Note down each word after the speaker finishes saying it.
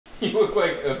You look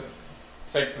like a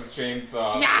Texas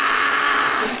chainsaw.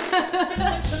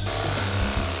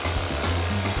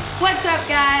 What's up,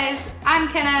 guys? I'm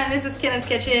Kenna, and this is Kenna's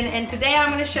Kitchen, and today I'm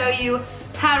gonna show you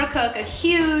how to cook a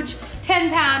huge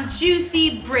 10-pound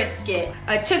juicy brisket.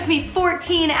 It took me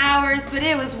 14 hours, but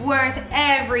it was worth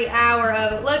every hour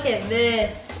of it. Look at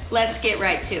this. Let's get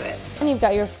right to it. And you've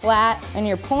got your flat and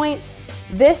your point.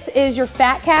 This is your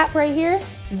fat cap right here.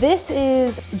 This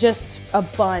is just a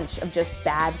bunch of just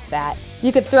bad fat.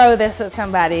 You could throw this at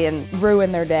somebody and ruin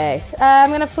their day. I'm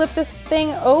gonna flip this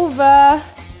thing over.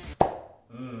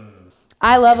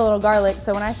 I love a little garlic,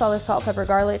 so when I saw this salt, pepper,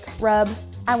 garlic rub,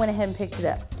 I went ahead and picked it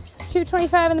up.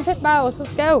 $2.25 in the pit boss,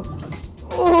 let's go.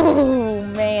 Ooh,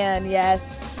 man,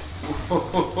 yes.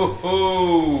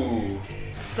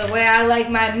 It's the way I like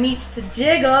my meats to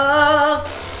jiggle.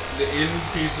 The end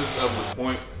pieces of the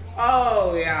point.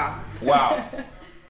 Oh, yeah. Wow.